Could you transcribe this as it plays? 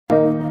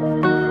Hello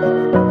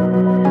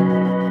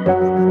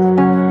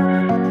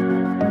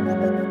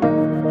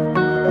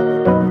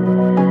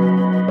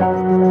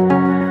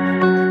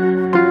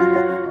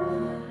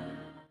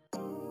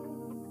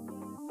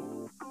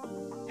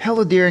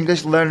dear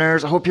English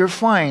learners, hope you're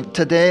fine.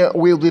 Today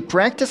we'll be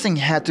practicing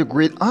how to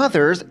greet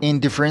others in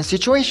different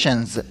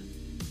situations.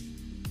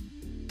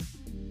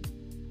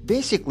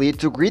 Basically,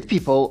 to greet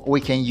people, we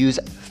can use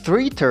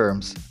three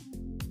terms.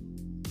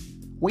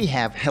 We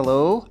have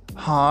hello,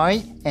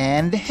 hi,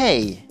 and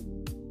hey.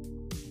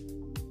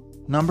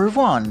 Number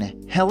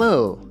one,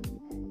 hello.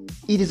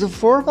 It is a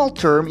formal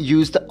term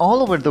used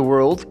all over the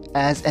world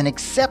as an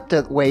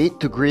accepted way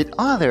to greet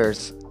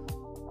others.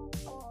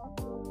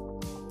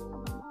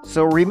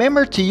 So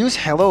remember to use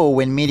hello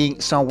when meeting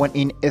someone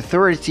in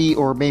authority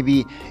or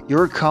maybe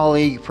your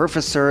colleague,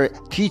 professor,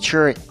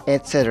 teacher,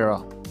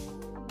 etc.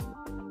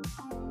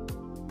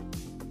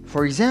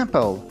 For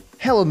example,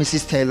 hello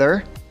Mrs.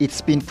 Taylor, it's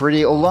been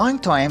pretty a long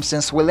time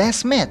since we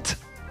last met.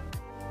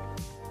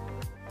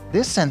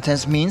 This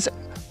sentence means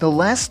the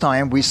last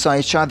time we saw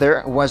each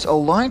other was a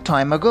long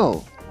time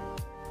ago.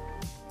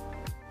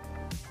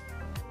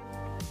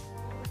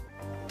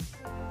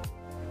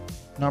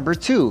 Number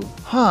two,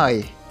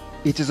 hi.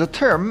 It is a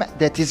term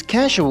that is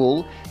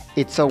casual.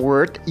 It's a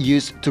word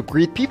used to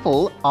greet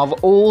people of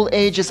all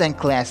ages and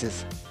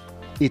classes.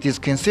 It is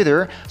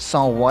considered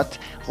somewhat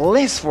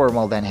less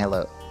formal than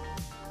hello.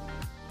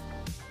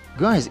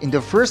 Guys, in the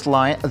first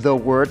line, the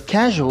word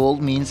casual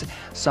means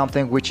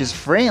something which is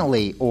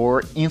friendly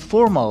or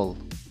informal.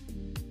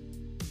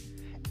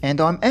 And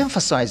I'm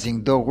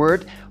emphasizing the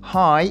word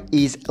hi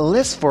is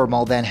less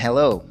formal than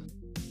hello.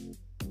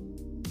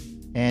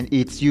 And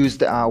it's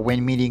used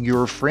when meeting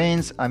your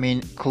friends,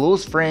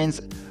 close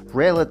friends,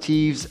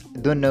 relatives,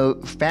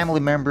 family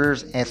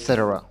members,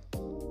 etc.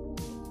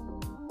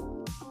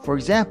 For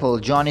example,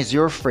 John is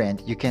your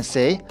friend. You can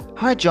say,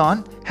 "Hi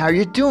John, how are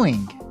you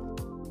doing?"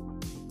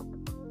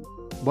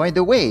 By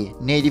the way,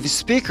 native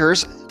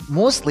speakers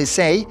mostly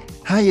say,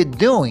 "How you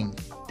doing?"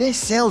 They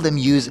seldom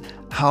use,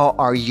 "How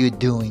are you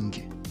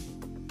doing?"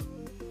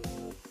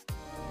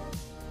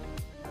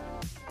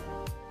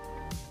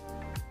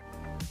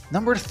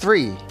 Number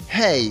three,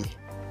 hey.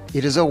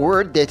 It is a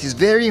word that is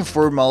very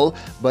informal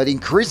but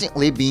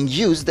increasingly being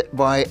used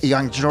by a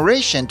young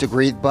generation to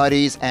greet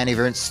buddies and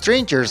even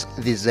strangers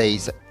these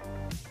days.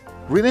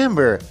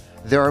 Remember,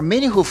 there are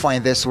many who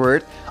find this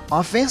word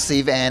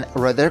offensive and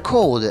rather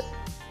cold.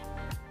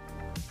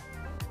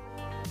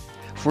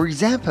 For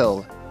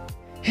example,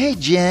 "Hey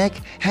Jack,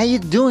 how you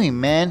doing,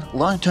 man?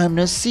 Long time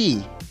no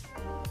see."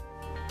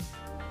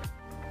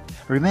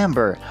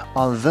 Remember,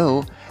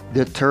 although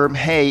the term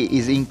hey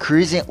is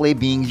increasingly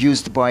being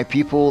used by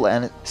people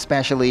and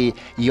especially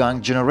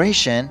young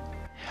generation,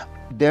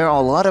 there are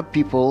a lot of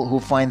people who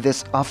find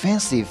this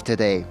offensive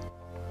today.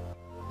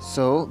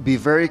 So be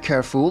very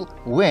careful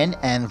when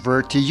and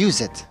where to use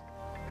it.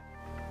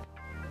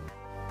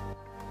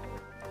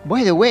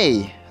 By the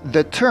way,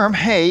 the term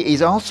hey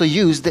is also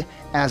used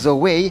as a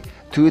way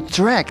to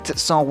attract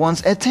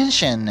someone's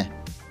attention.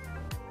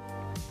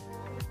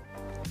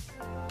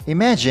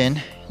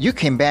 Imagine you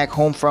came back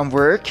home from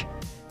work,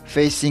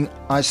 facing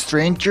a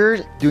stranger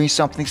doing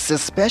something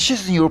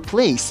suspicious in your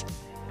place.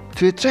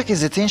 To attract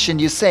his attention,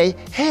 you say,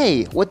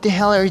 "Hey, what the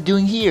hell are you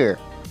doing here?"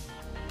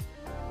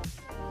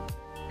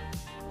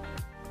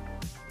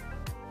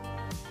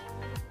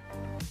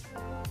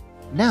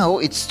 Now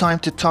it's time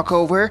to talk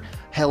over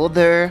hello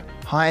there,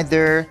 hi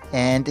there,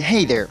 and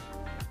hey there.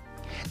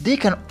 They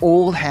can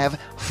all have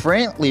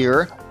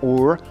friendlier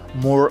or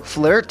more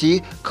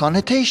flirty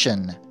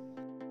connotation.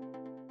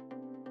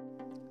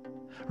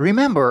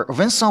 Remember,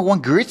 when someone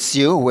greets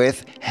you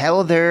with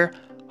hello there,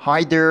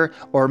 hi there,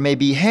 or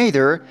maybe hey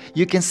there,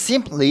 you can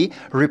simply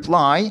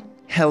reply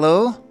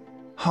hello,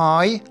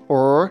 hi,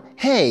 or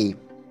hey.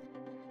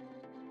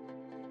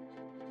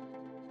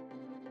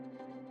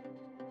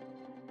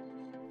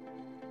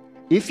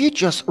 If you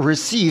just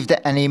received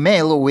an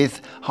email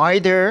with hi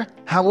there,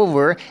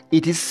 however,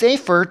 it is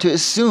safer to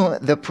assume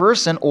the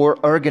person or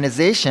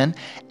organization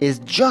is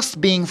just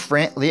being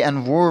friendly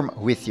and warm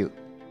with you.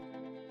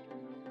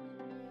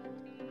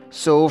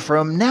 So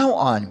from now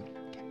on,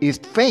 if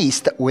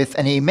faced with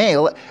an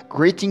email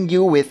greeting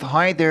you with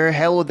hi there,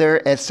 hello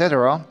there,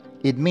 etc.,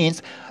 it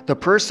means the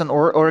person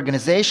or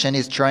organization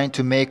is trying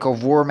to make a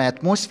warm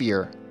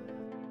atmosphere.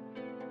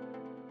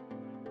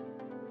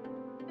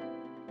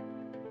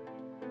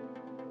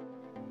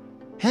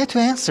 How to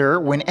answer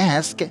when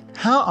asked,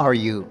 "How are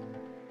you?"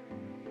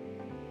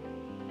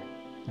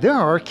 There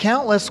are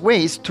countless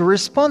ways to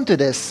respond to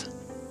this.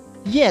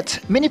 Yet,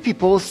 many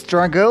people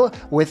struggle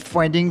with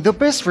finding the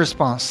best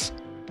response.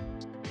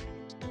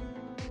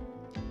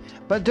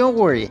 But don't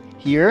worry,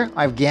 here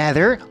I've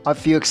gathered a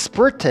few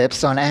expert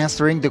tips on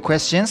answering the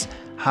questions,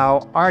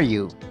 "How are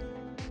you?"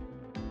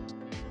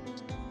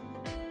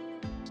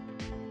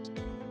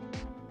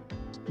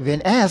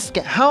 When asked,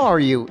 "How are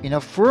you?" in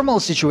a formal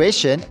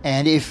situation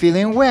and if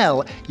feeling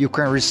well, you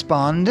can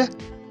respond.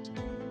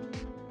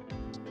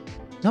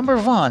 Number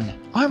 1.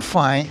 I'm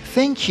fine,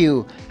 thank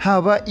you. How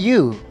about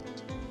you?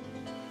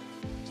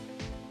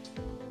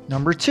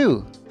 Number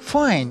 2.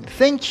 Fine,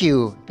 thank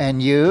you.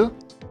 And you?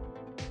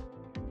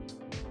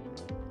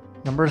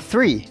 Number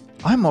 3.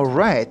 I'm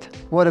alright.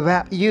 What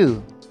about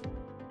you?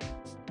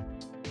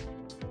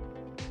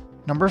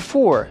 Number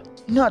 4.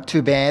 Not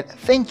too bad,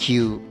 thank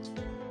you.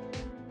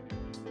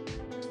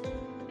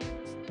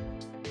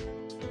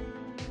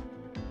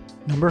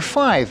 Number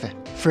 5.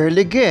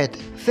 Fairly good,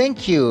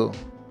 thank you.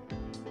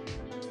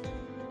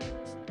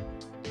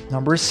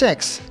 Number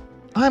 6.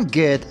 I'm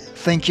good,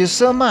 thank you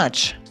so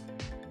much.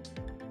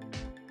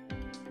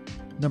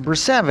 Number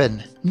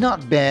 7.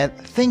 Not bad,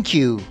 thank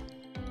you.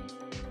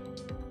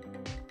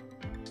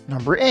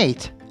 Number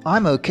 8.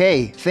 I'm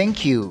okay,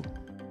 thank you.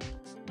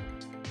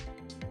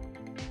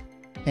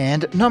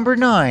 And number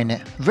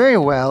 9. Very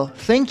well,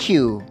 thank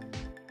you.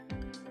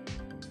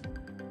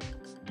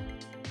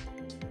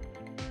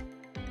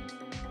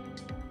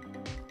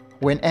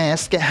 When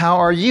asked how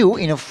are you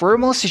in a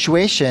formal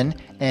situation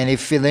and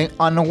if feeling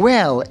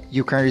unwell,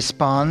 you can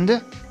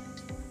respond.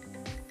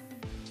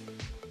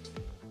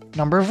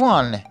 Number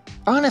 1.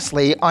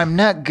 Honestly, I'm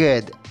not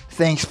good.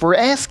 Thanks for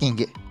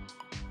asking.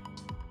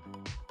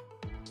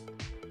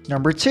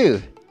 Number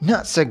 2.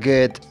 Not so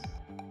good.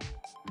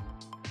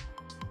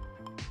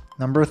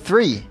 Number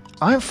 3.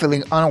 I'm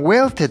feeling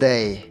unwell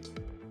today.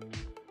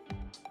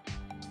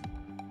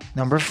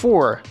 Number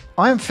 4.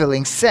 I'm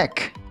feeling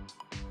sick.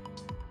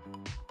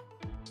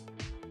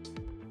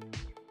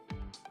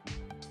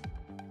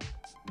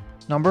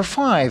 Number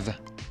 5.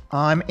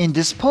 I'm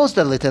indisposed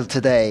a little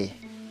today.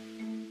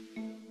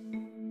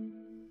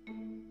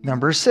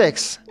 Number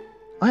 6.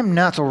 I'm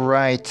not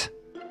alright.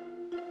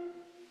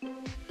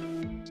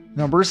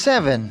 Number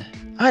 7.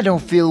 I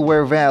don't feel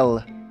very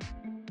well.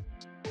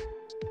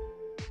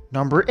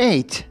 Number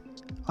 8.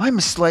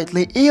 I'm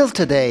slightly ill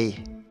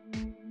today.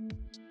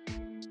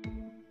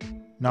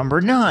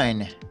 Number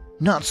 9.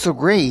 Not so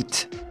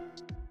great.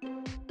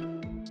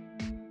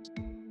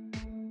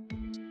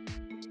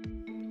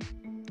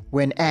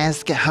 When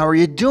asked how are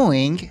you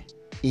doing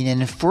in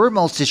an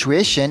informal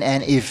situation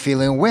and if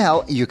feeling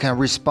well, you can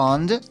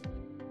respond.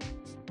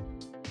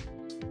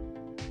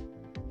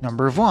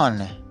 Number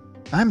 1.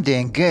 I'm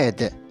doing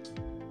good.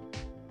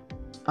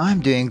 I'm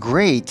doing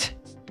great.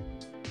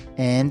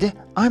 And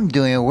I'm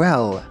doing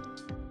well.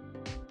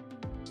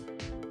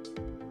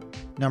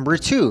 Number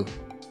 2.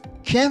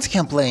 Can't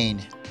complain.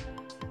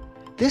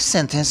 This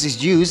sentence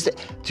is used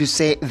to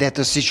say that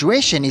the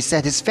situation is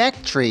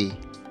satisfactory.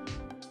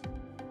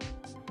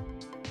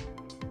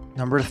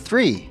 Number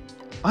 3.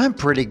 I'm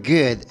pretty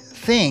good,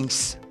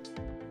 thanks.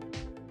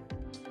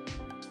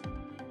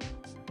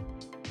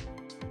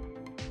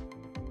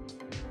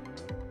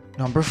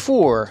 Number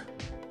 4.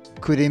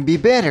 Couldn't be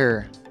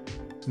better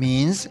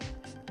means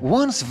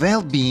one's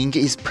well-being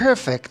is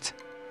perfect,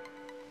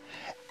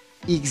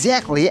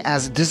 exactly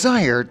as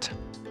desired.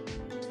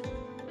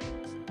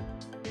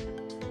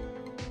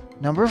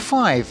 Number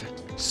 5.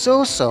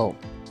 So-so.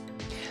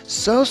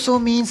 So-so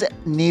means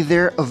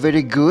neither a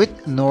very good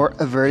nor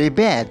a very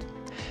bad,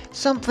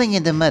 something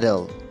in the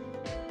middle.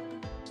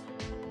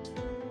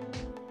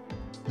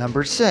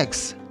 Number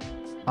 6.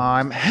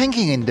 I'm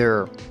hanging in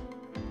there.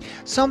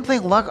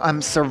 Something like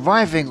I'm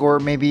surviving or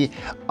maybe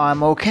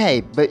I'm okay,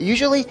 but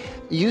usually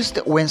used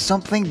when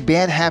something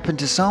bad happened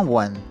to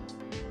someone.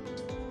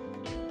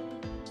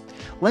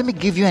 Let me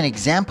give you an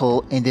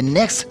example in the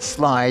next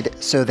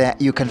slide so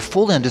that you can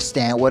fully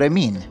understand what I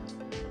mean.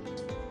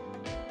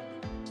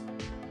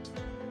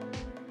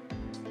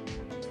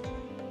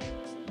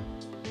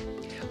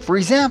 For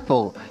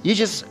example, you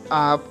just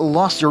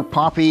lost your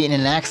puppy in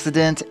an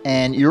accident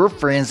and your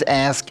friends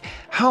ask,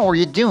 "How are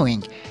you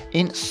doing?"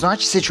 In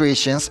such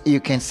situations, you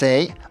can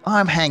say,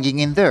 "I'm hanging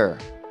in there."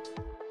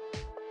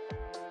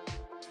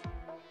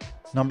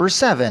 Number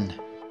 7.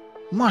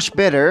 Much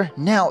better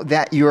now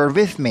that you are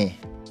with me.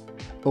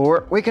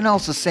 Or we can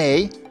also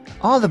say,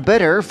 "All the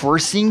better for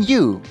seeing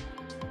you."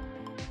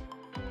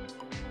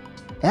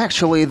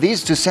 Actually,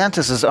 these two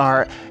sentences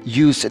are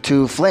used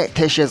to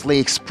flirtatiously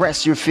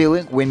express your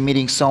feeling when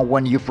meeting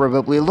someone you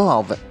probably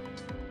love.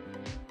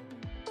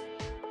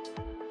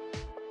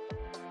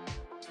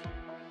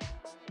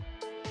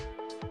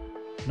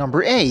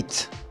 Number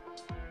 8.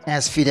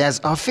 As fit as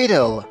a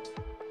fiddle.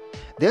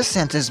 This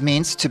sentence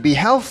means to be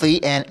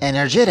healthy and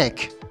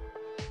energetic.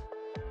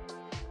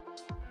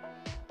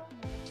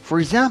 For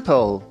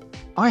example,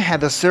 I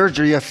had a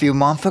surgery a few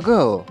months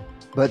ago,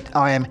 but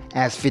I am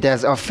as fit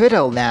as a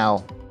fiddle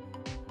now.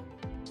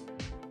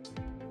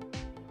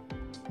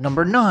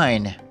 Number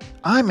 9.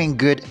 I'm in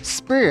good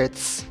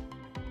spirits.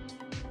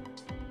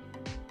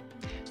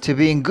 To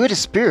be in good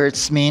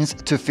spirits means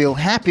to feel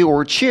happy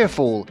or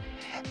cheerful,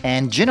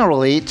 and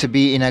generally to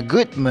be in a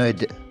good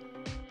mood.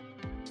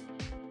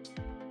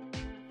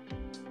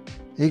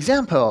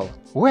 Example: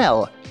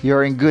 well,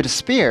 you're in good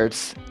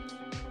spirits.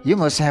 You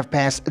must have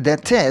passed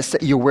that test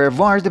you were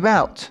worried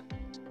about.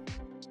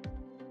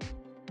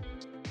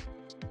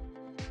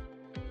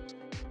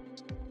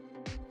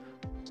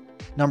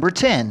 Number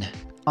 10.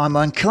 I'm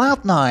on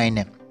cloud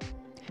 9.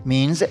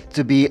 means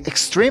to be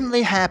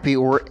extremely happy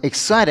or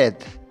excited.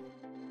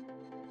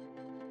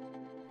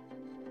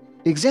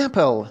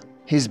 Example: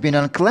 he's been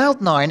on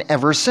cloud 9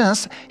 ever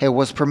since he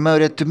was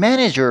promoted to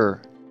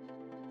manager.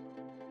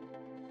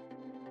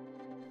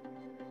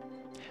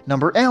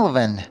 Number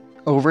 11.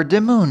 Over the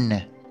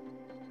moon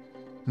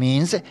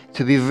means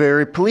to be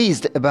very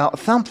pleased about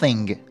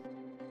something.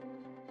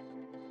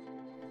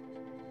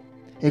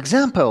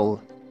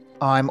 Example: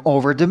 I'm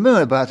over the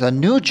moon about a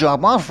new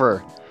job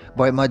offer,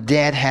 but my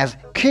dad has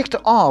kicked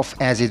off,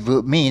 as it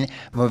would mean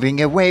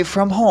moving away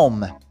from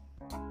home.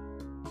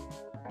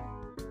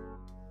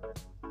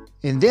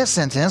 In this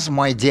sentence,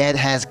 my dad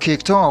has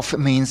kicked off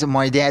means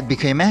my dad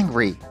became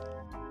angry.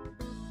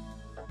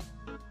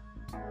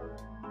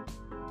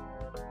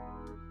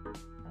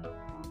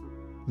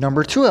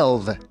 Number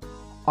 12.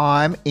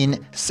 I'm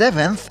in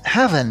 7th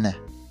heaven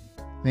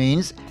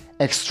means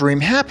extreme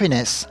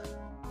happiness.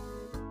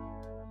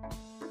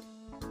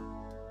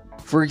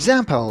 For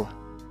example,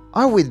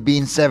 I would be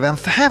in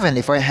 7th heaven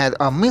if I had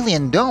 $1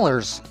 million.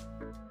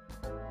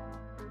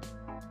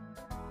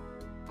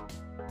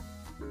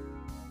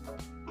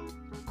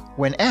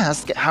 When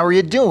asked how are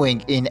you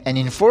doing in an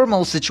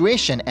informal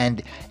situation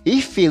and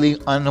if feeling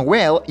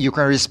unwell, you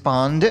can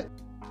respond.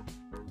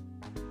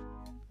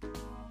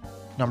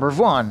 Number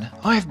 1.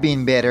 I've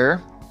been better.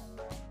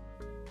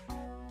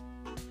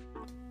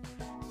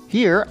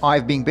 Here,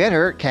 I've been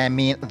better can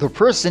mean the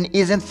person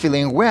isn't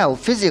feeling well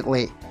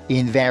physically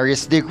in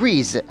various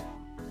degrees.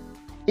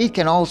 It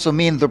can also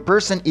mean the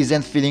person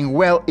isn't feeling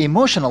well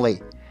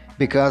emotionally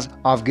because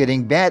of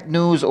getting bad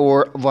news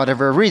or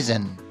whatever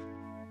reason.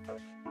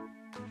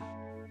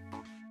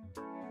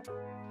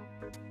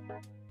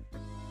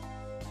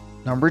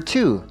 Number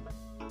 2.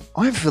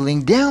 I'm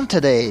feeling down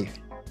today.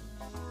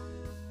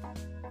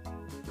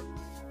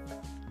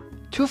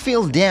 To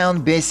feel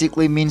down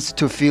basically means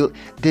to feel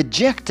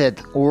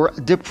dejected or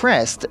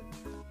depressed.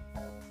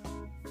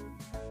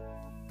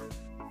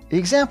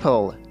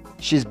 Example: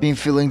 she's been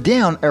feeling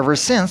down ever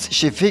since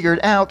she figured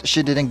out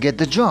she didn't get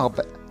the job.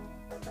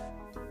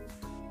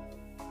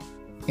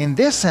 In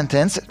this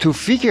sentence, to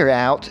figure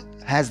out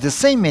has the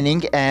same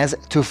meaning as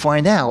to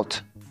find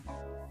out.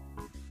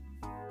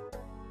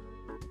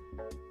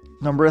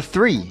 Number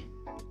 3.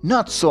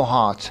 Not so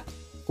hot,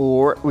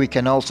 or we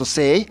can also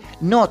say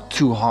not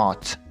too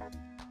hot.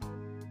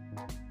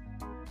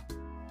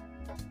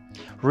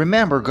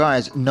 Remember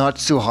guys, not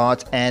so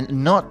hot and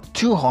not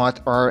too hot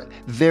are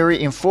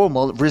very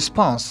informal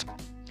response.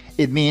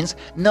 It means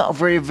not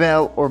very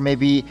well or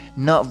maybe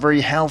not very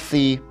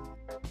healthy.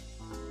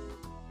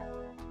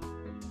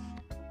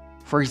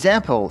 For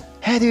example,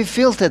 how do you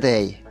feel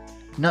today?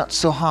 Not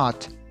so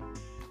hot.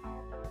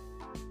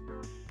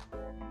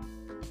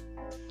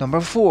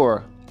 Number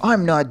 4.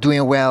 I'm not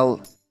doing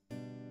well.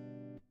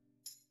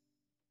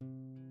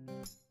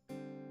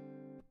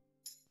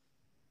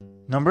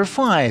 Number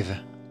 5.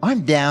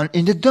 I'm down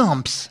in the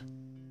dumps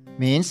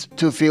means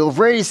to feel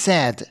very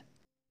sad.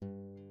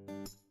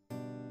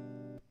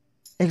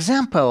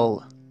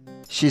 Example: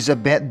 she's a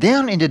bit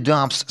down in the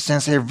dumps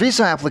since her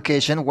visa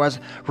application was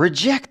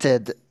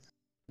rejected.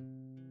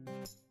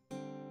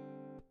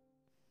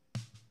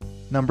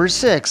 Number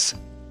 6.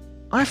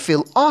 I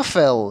feel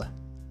awful,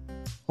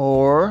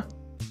 or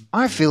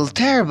I feel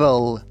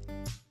terrible.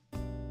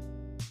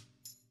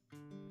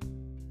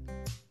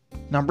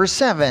 Number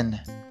 7.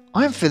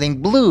 I'm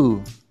feeling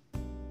blue.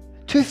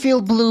 To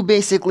feel blue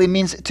basically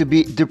means to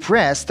be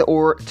depressed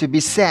or to be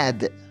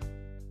sad.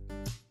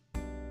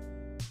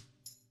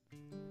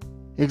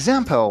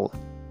 Example: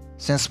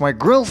 since my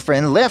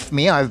girlfriend left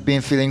me, I've been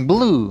feeling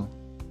blue.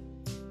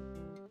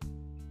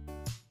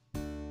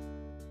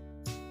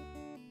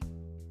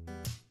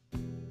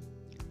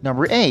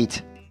 Number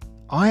 8.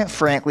 I am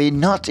frankly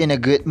not in a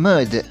good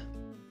mood.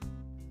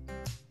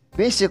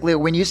 Basically,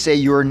 when you say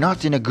you're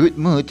not in a good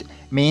mood,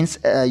 means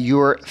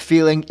you're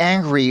feeling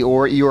angry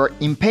or you're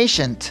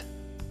impatient.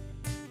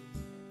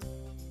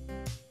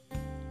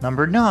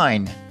 Number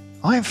 9.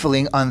 I'm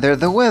feeling under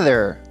the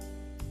weather.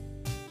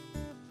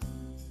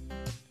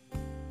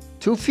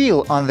 To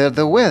feel under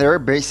the weather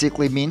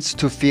basically means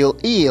to feel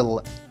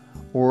ill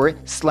or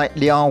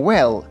slightly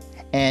unwell,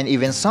 and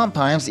even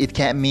sometimes it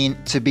can mean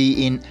to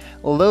be in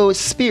low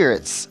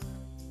spirits.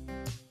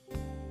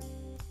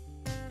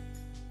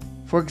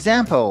 For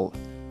example,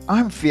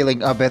 I'm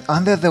feeling a bit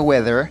under the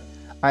weather.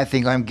 I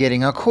think I'm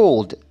getting a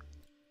cold.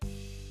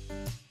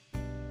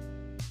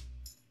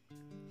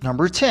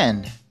 Number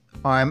 10.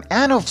 I'm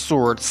out of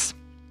sorts.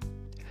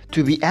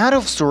 To be out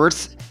of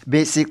sorts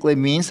basically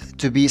means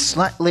to be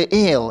slightly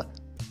ill,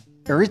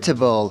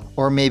 irritable,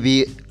 or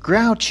maybe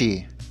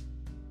grouchy.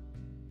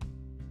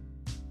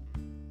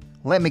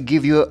 Let me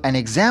give you an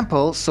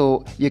example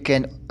so you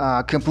can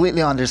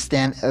completely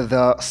understand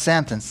the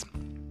sentence.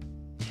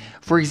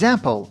 For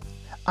example,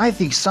 I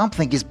think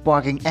something is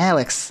bugging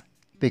Alex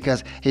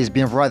because he's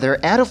been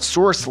rather out of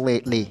sorts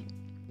lately.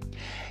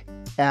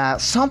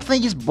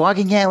 Something is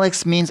bugging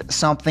Alex means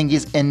something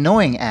is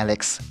annoying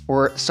Alex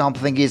or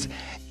something is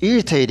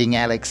irritating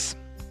Alex.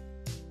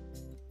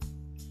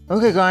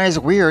 Okay, guys,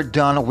 we are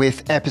done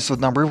with episode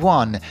number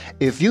 1.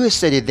 If you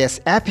studied this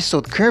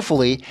episode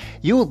carefully,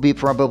 you will be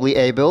probably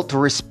able to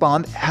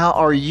respond how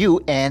are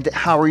you and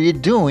how are you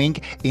doing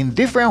in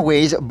different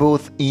ways,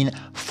 both in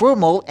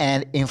formal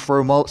and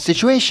informal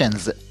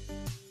situations.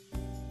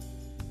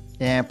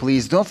 And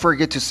please don't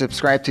forget to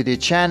subscribe to the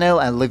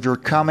channel and leave your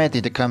comment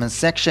in the comment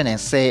section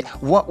and say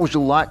what would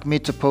you like me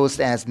to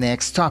post as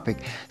next topic.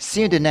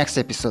 See you in the next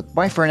episode.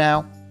 Bye for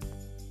now.